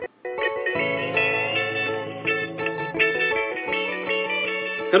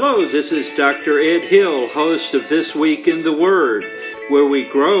Hello, this is Dr. Ed Hill, host of This Week in the Word, where we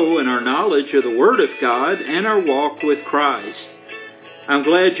grow in our knowledge of the Word of God and our walk with Christ. I'm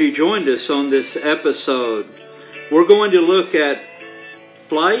glad you joined us on this episode. We're going to look at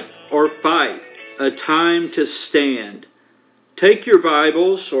Flight or Fight, a Time to Stand. Take your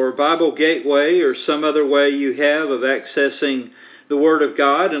Bibles or Bible Gateway or some other way you have of accessing the Word of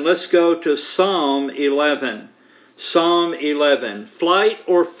God, and let's go to Psalm 11. Psalm 11, Flight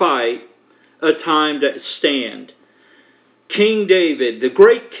or Fight, a Time to Stand. King David, the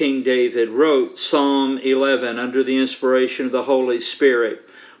great King David, wrote Psalm 11 under the inspiration of the Holy Spirit.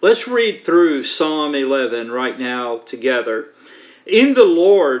 Let's read through Psalm 11 right now together. In the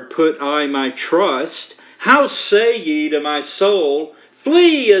Lord put I my trust. How say ye to my soul,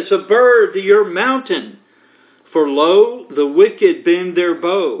 flee as a bird to your mountain? For lo, the wicked bend their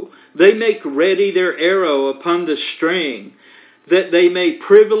bow. They make ready their arrow upon the string, that they may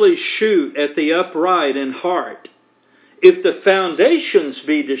privily shoot at the upright in heart. If the foundations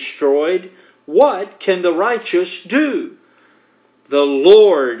be destroyed, what can the righteous do? The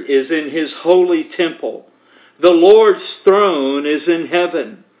Lord is in his holy temple. The Lord's throne is in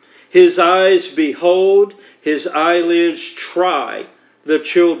heaven. His eyes behold, his eyelids try the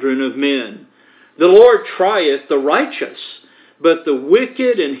children of men. The Lord trieth the righteous, but the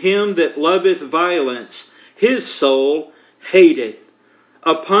wicked and him that loveth violence, his soul hateth.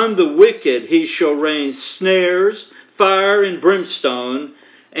 Upon the wicked he shall rain snares, fire and brimstone,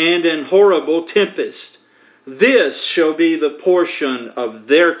 and an horrible tempest. This shall be the portion of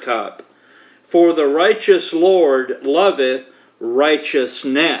their cup. For the righteous Lord loveth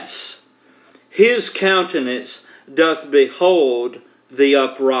righteousness. His countenance doth behold the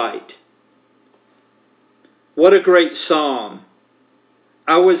upright. What a great psalm.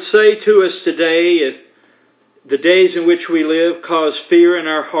 I would say to us today, if the days in which we live cause fear in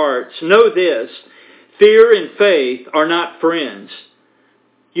our hearts, know this, fear and faith are not friends.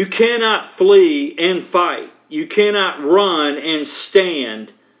 You cannot flee and fight. You cannot run and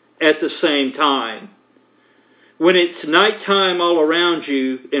stand at the same time. When it's nighttime all around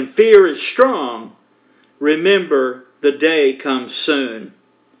you and fear is strong, remember the day comes soon.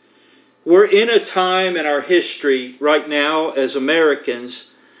 We're in a time in our history right now as Americans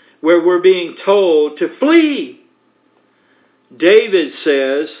where we're being told to flee. David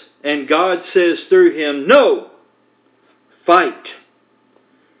says, and God says through him, no, fight.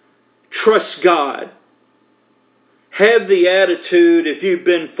 Trust God. Have the attitude, if you've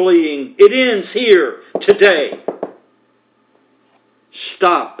been fleeing, it ends here today.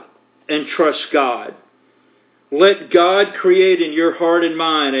 Stop and trust God. Let God create in your heart and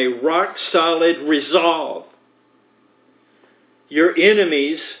mind a rock-solid resolve. Your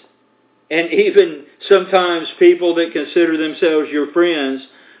enemies, and even sometimes people that consider themselves your friends,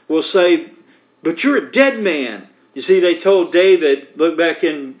 will say, but you're a dead man. You see, they told David, look back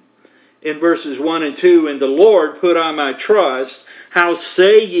in verses 1 and 2, in the Lord put I my trust. How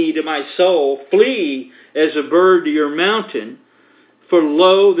say ye to my soul, flee as a bird to your mountain? For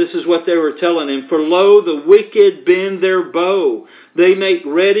lo, this is what they were telling him, for lo, the wicked bend their bow. They make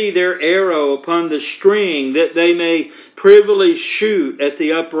ready their arrow upon the string, that they may privily shoot at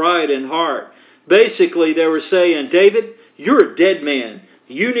the upright in heart. Basically, they were saying, David, you're a dead man.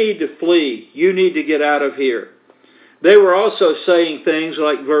 You need to flee. You need to get out of here. They were also saying things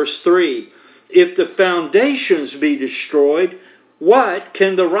like verse 3, if the foundations be destroyed, what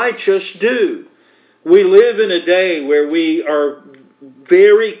can the righteous do? We live in a day where we are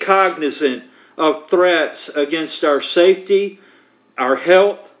very cognizant of threats against our safety, our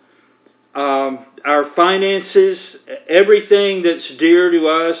health, our finances, everything that's dear to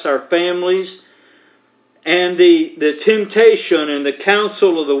us, our families, and the temptation and the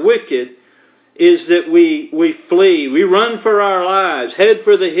counsel of the wicked is that we flee. We run for our lives, head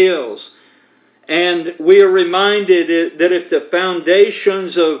for the hills, and we are reminded that if the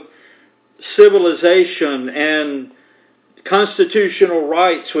foundations of civilization and constitutional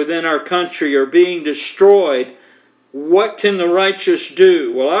rights within our country are being destroyed, what can the righteous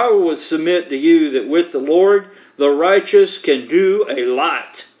do? Well, I would submit to you that with the Lord, the righteous can do a lot.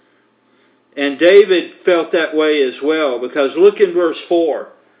 And David felt that way as well, because look in verse 4.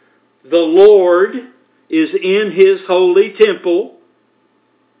 The Lord is in his holy temple.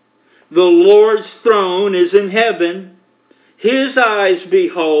 The Lord's throne is in heaven. His eyes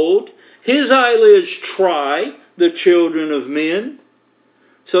behold, his eyelids try the children of men.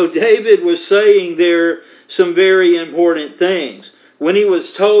 So David was saying there some very important things. When he was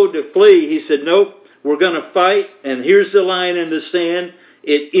told to flee, he said, nope, we're going to fight, and here's the line in the sand.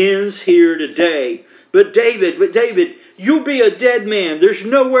 It ends here today. But David, you'll be a dead man. There's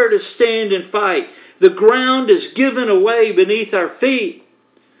nowhere to stand and fight. The ground is given away beneath our feet.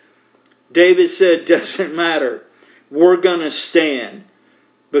 David said, doesn't matter. We're going to stand.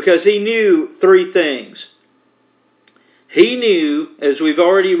 Because he knew three things. He knew, as we've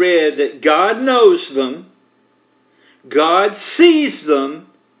already read, that God knows them, God sees them,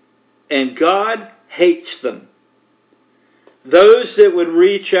 and God hates them. Those that would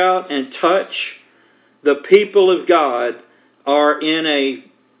reach out and touch the people of God are in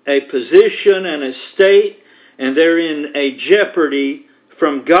a position and a state, and they're in a jeopardy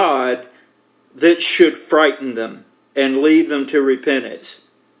from God that should frighten them and lead them to repentance.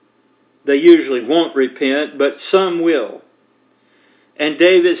 They usually won't repent, but some will. And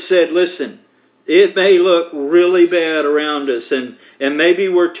David said, listen, it may look really bad around us, and maybe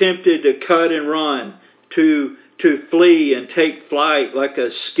we're tempted to cut and run, to flee and take flight like a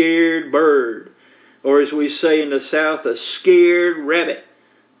scared bird, or as we say in the South, a scared rabbit.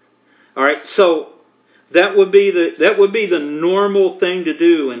 All right, so that would be the normal thing to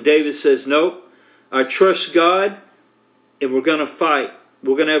do. And David says, nope, I trust God, and we're going to fight.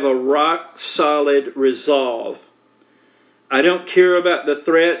 We're going to have a rock-solid resolve. I don't care about the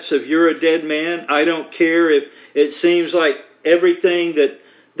threats of you're a dead man. I don't care if it seems like everything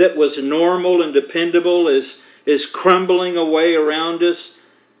that was normal and dependable is crumbling away around us.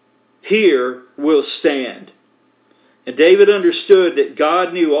 Here we'll stand. And David understood that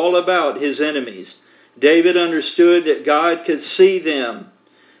God knew all about his enemies. David understood that God could see them.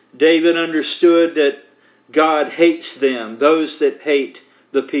 David understood that God hates them, those that hate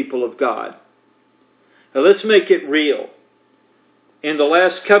the people of God. Now let's make it real. In the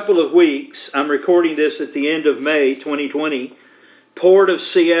last couple of weeks, I'm recording this at the end of May 2020, Port of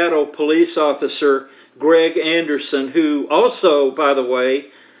Seattle police officer Greg Anderson, who also, by the way,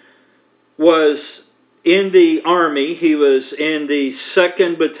 was in the Army. He was in the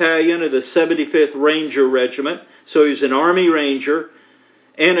 2nd Battalion of the 75th Ranger Regiment, so he's an Army Ranger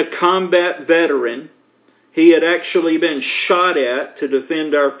and a combat veteran. He had actually been shot at to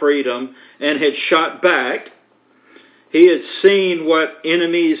defend our freedom and had shot back. He had seen what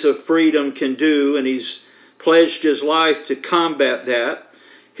enemies of freedom can do, and he's pledged his life to combat that.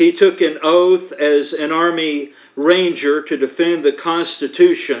 He took an oath as an Army Ranger to defend the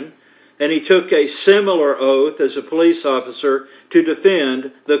Constitution, and he took a similar oath as a police officer to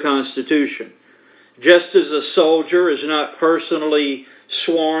defend the Constitution. Just as a soldier is not personally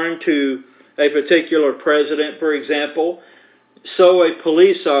sworn to a particular president, for example, so a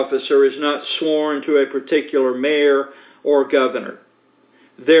police officer is not sworn to a particular mayor or governor.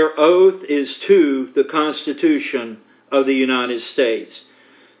 Their oath is to the Constitution of the United States.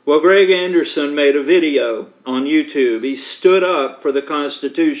 Well, Greg Anderson made a video on YouTube. He stood up for the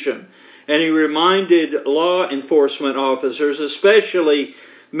Constitution, and he reminded law enforcement officers, especially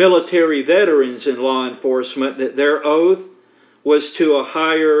military veterans in law enforcement, that their oath was to a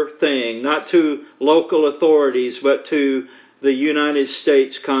higher thing, not to local authorities, but to the United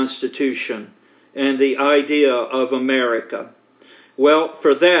States Constitution and the idea of America. Well,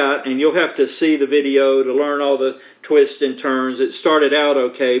 for that, and you'll have to see the video to learn all the twists and turns, it started out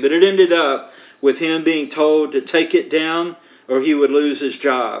okay, but it ended up with him being told to take it down or he would lose his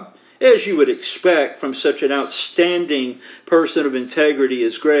job. As you would expect from such an outstanding person of integrity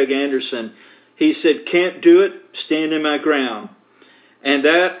as Greg Anderson, he said, can't do it, stand in my ground. And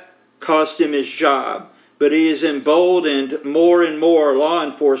that cost him his job. But he has emboldened more and more law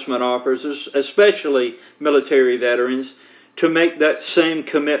enforcement officers, especially military veterans, to make that same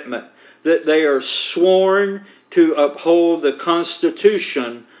commitment, that they are sworn to uphold the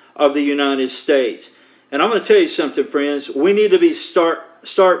Constitution of the United States. And I'm going to tell you something, friends. We need to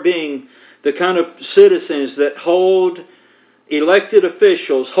start being the kind of citizens that hold elected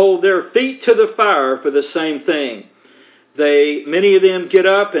officials, hold their feet to the fire for the same thing. Many of them get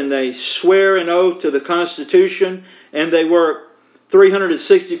up and they swear an oath to the Constitution, and they work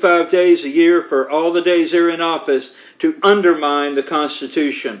 365 days a year for all the days they're in office to undermine the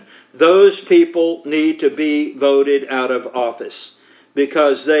Constitution. Those people need to be voted out of office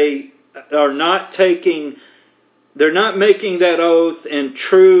because they are not they're not making that oath in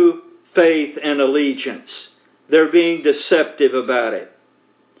true faith and allegiance. They're being deceptive about it.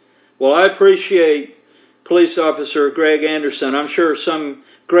 Well, I appreciate Police Officer Greg Anderson. I'm sure some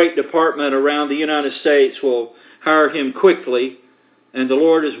great department around the United States will hire him quickly, and the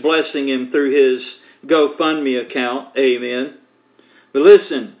Lord is blessing him through his GoFundMe account. Amen. But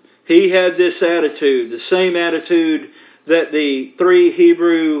listen, he had this attitude, the same attitude that the three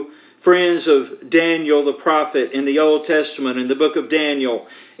Hebrew friends of Daniel the prophet in the Old Testament, in the book of Daniel,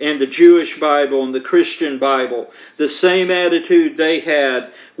 and the Jewish Bible and the Christian Bible. The same attitude they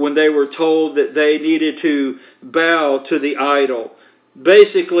had when they were told that they needed to bow to the idol.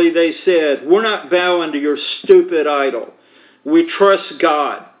 Basically, they said, we're not bowing to your stupid idol. We trust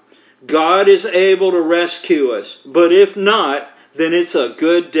God. God is able to rescue us. But if not, then it's a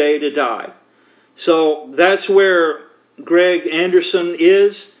good day to die. So that's where Greg Anderson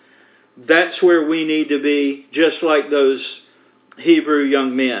is. That's where we need to be, just like those Hebrew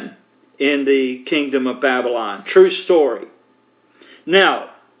young men in the kingdom of Babylon. True story. Now,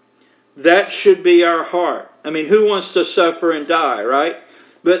 that should be our heart. I mean, who wants to suffer and die, right?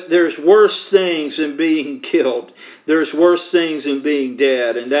 But there's worse things than being killed. There's worse things than being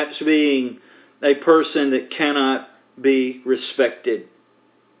dead, and that's being a person that cannot be respected.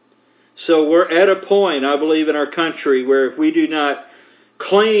 So we're at a point, I believe, in our country where if we do not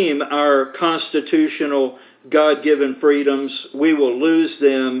claim our constitutional God-given freedoms, we will lose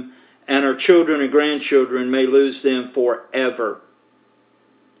them, and our children and grandchildren may lose them forever.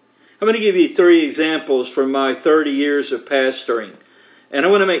 I'm going to give you 3 examples from my 30 years of pastoring. And I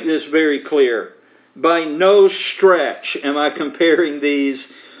want to make this very clear. By no stretch am I comparing these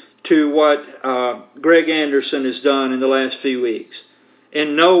to what Greg Anderson has done in the last few weeks.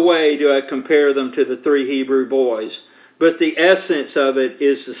 In no way do I compare them to the 3 Hebrew boys. But the essence of it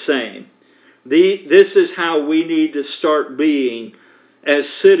is the same. This is how we need to start being as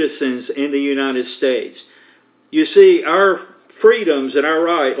citizens in the United States. You see, our freedoms and our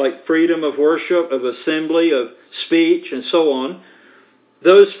right, like freedom of worship, of assembly, of speech, and so on,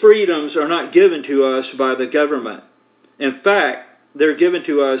 those freedoms are not given to us by the government. In fact, they're given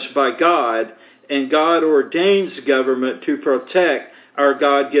to us by God, and God ordains government to protect our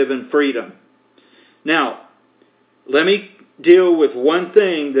God-given freedom. Now, let me deal with one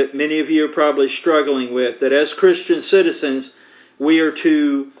thing that many of you are probably struggling with, that as Christian citizens, we are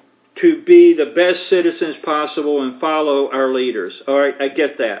to be the best citizens possible and follow our leaders. All right, I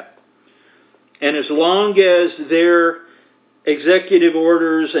get that. And as long as their executive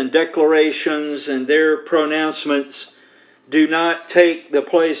orders and declarations and their pronouncements do not take the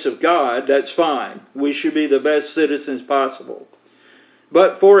place of God, that's fine. We should be the best citizens possible.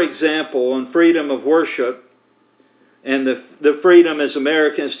 But for example, on freedom of worship and the freedom as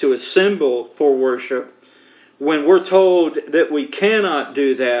Americans to assemble for worship, when we're told that we cannot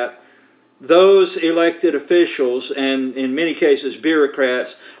do that, those elected officials, and in many cases bureaucrats,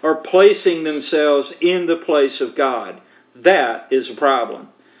 are placing themselves in the place of God. That is a problem.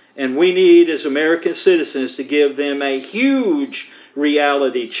 And we need, as American citizens, to give them a huge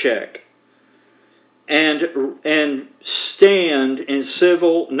reality check and stand in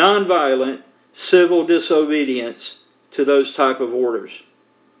civil, nonviolent, civil disobedience to those type of orders.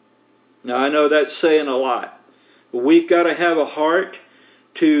 Now, I know that's saying a lot, but we've got to have a heart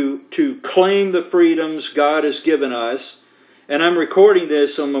to claim the freedoms God has given us. And I'm recording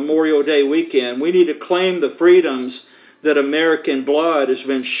this on Memorial Day weekend. We need to claim the freedoms that American blood has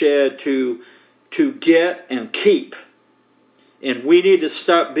been shed to get and keep. And we need to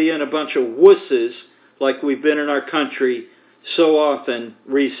stop being a bunch of wusses like we've been in our country so often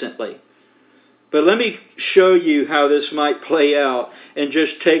recently. But let me show you how this might play out in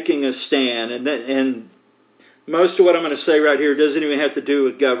just taking a stand. And most of what I'm going to say right here doesn't even have to do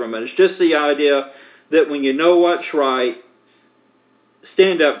with government. It's just the idea that when you know what's right,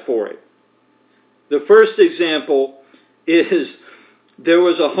 stand up for it. The first example is there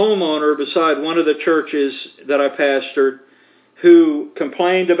was a homeowner beside one of the churches that I pastored who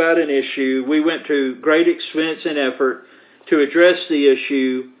complained about an issue. We went to great expense and effort to address the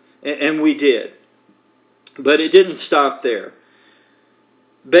issue, and we did. But it didn't stop there.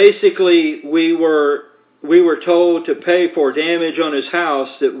 Basically, we were told to pay for damage on his house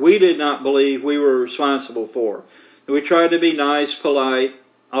that we did not believe we were responsible for. We tried to be nice, polite,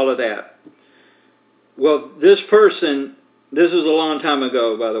 all of that. Well, this person, this is a long time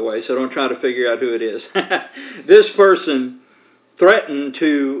ago, by the way, so don't try to figure out who it is. This person threatened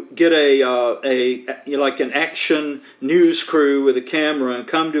to get like an action news crew with a camera and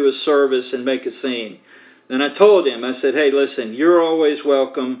come to a service and make a scene. And I told him, I said, hey, listen, you're always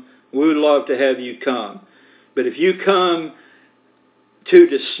welcome. We would love to have you come. But if you come to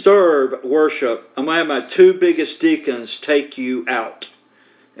disturb worship, I'm going to have my 2 biggest deacons take you out.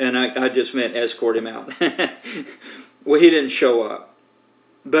 And I just meant escort him out. Well, he didn't show up.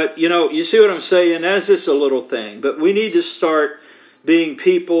 But, you see what I'm saying? That's just a little thing. But we need to start being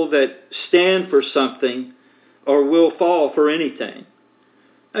people that stand for something or will fall for anything.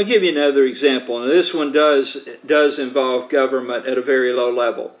 I'll give you another example. And this one does involve government at a very low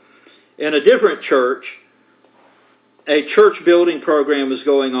level. In a different church, a church building program was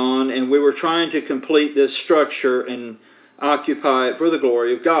going on, and we were trying to complete this structure and occupy it for the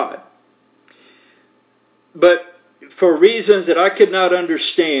glory of God. But for reasons that I could not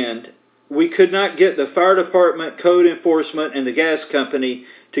understand, we could not get the fire department, code enforcement, and the gas company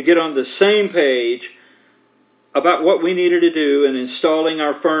to get on the same page about what we needed to do in installing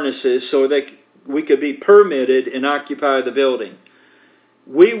our furnaces so that we could be permitted and occupy the building.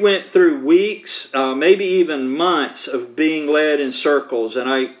 We went through weeks, maybe even months of being led in circles, and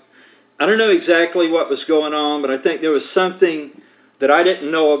I don't know exactly what was going on, but I think there was something that I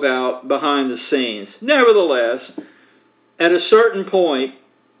didn't know about behind the scenes. Nevertheless, at a certain point,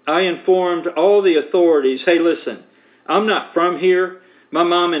 I informed all the authorities, hey, listen, I'm not from here. My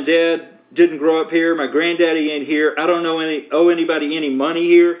mom and dad didn't grow up here. My granddaddy ain't here. I don't owe anybody any money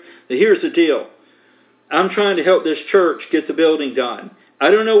here. Now, here's the deal. I'm trying to help this church get the building done. I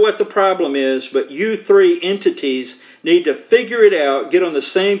don't know what the problem is, but you three entities need to figure it out, get on the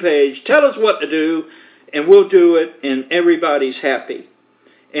same page, tell us what to do, and we'll do it, and everybody's happy.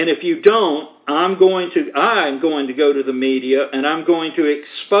 And if you don't, I'm going to go to the media, and I'm going to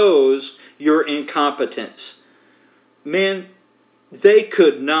expose your incompetence. Man, they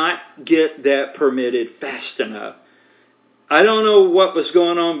could not get that permitted fast enough. I don't know what was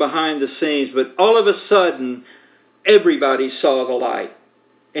going on behind the scenes, but all of a sudden, everybody saw the light.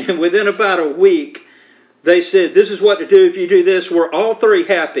 And within about a week, they said, this is what to do if you do this. We're all three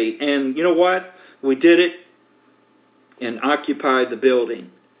happy. And you know what? We did it and occupied the building.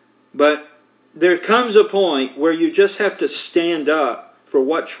 But there comes a point where you just have to stand up for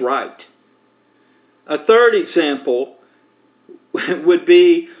what's right. A third example would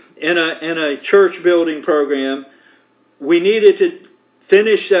be in a church building program. We needed to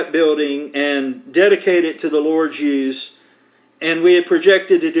finish that building and dedicate it to the Lord's use, and we had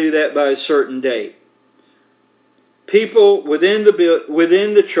projected to do that by a certain date. People within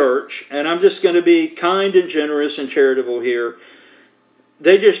the church, and I'm just going to be kind and generous and charitable here,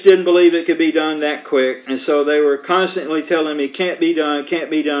 they just didn't believe it could be done that quick, and so they were constantly telling me, can't be done,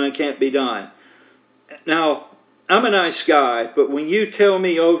 can't be done, can't be done. Now, I'm a nice guy, but when you tell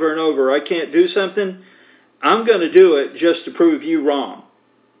me over and over I can't do something, I'm going to do it just to prove you wrong.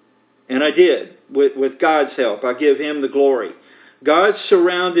 And I did, with God's help. I give Him the glory. God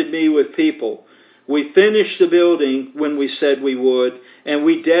surrounded me with people. We finished the building when we said we would, and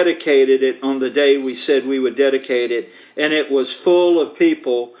we dedicated it on the day we said we would dedicate it, and it was full of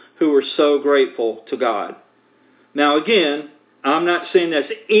people who were so grateful to God. Now again, I'm not saying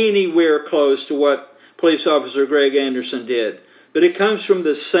that's anywhere close to what Police Officer Greg Anderson did, but it comes from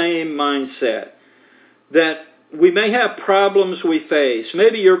the same mindset that we may have problems we face.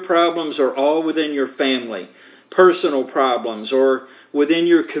 Maybe your problems are all within your family, personal problems, or within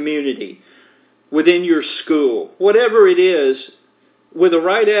your community, within your school. Whatever it is, with the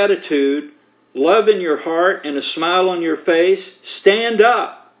right attitude, love in your heart, and a smile on your face, stand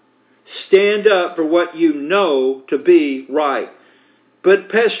up. Stand up for what you know to be right. But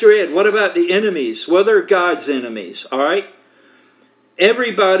Pastor Ed, what about the enemies? Well, they're God's enemies, all right?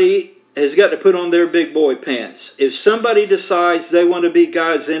 Everybody has got to put on their big boy pants. If somebody decides they want to be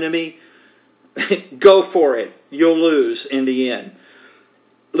God's enemy, go for it. You'll lose in the end.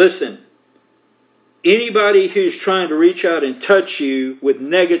 Listen, anybody who's trying to reach out and touch you with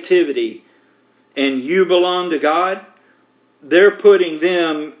negativity and you belong to God, they're putting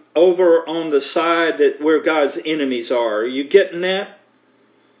them over on the side where God's enemies are. Are you getting that?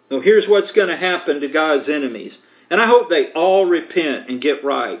 Now here's what's going to happen to God's enemies. And I hope they all repent and get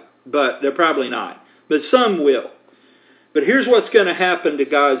right, but they're probably not. But some will. But here's what's going to happen to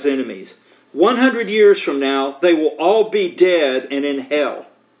God's enemies. 100 years from now, they will all be dead and in hell.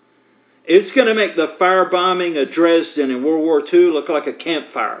 It's going to make the firebombing of Dresden in World War II look like a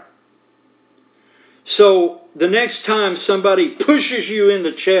campfire. So the next time somebody pushes you in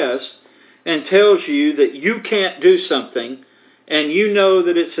the chest and tells you that you can't do something, and you know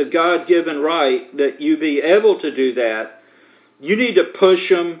that it's a God-given right that you be able to do that, you need to push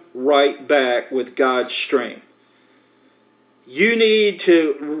them right back with God's strength. You need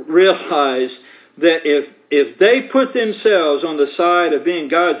to realize that if they put themselves on the side of being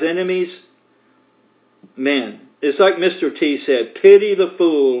God's enemies, man, it's like Mr. T said, pity the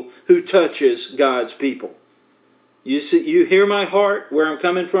fool who touches God's people. You hear my heart, where I'm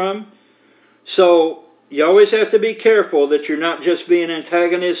coming from? So you always have to be careful that you're not just being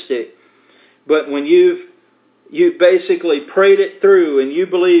antagonistic, but when you've basically prayed it through and you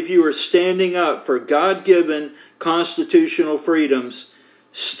believe you are standing up for God-given constitutional freedoms,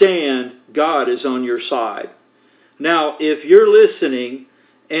 stand. God is on your side. Now, if you're listening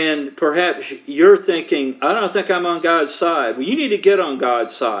And perhaps you're thinking, I don't think I'm on God's side. Well, you need to get on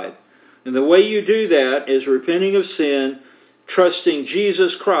God's side. And the way you do that is repenting of sin, trusting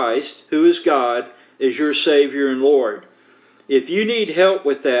Jesus Christ, who is God, as your Savior and Lord. If you need help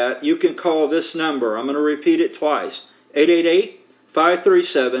with that, you can call this number. I'm going to repeat it twice.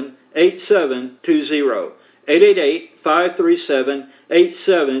 888-537-8720.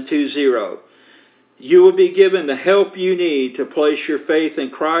 888-537-8720. You will be given the help you need to place your faith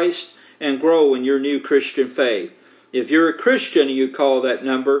in Christ and grow in your new Christian faith. If you're a Christian and you call that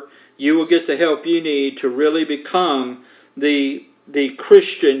number, you will get the help you need to really become the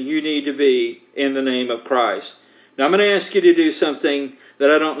Christian you need to be in the name of Christ. Now I'm going to ask you to do something that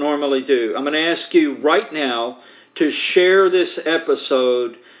I don't normally do. I'm going to ask you right now to share this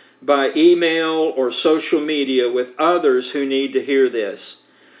episode by email or social media with others who need to hear this.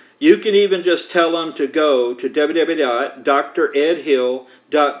 You can even just tell them to go to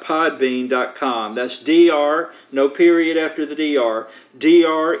www.dredhill.podbean.com. That's DR, no period after the DR,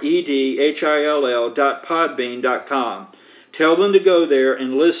 DREDHILL.podbean.com. Tell them to go there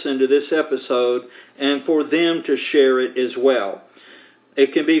and listen to this episode and for them to share it as well.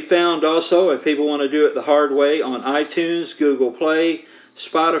 It can be found also, if people want to do it the hard way, on iTunes, Google Play,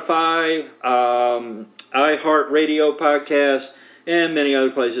 Spotify, iHeartRadio podcast, and many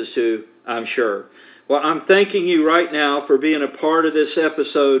other places too, I'm sure. Well, I'm thanking you right now for being a part of this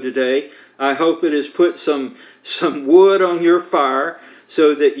episode today. I hope it has put some wood on your fire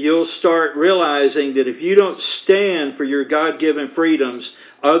so that you'll start realizing that if you don't stand for your God-given freedoms,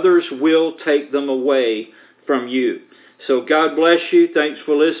 others will take them away from you. So God bless you. Thanks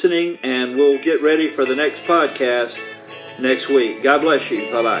for listening, and we'll get ready for the next podcast next week. God bless you.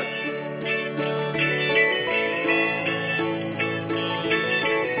 Bye-bye.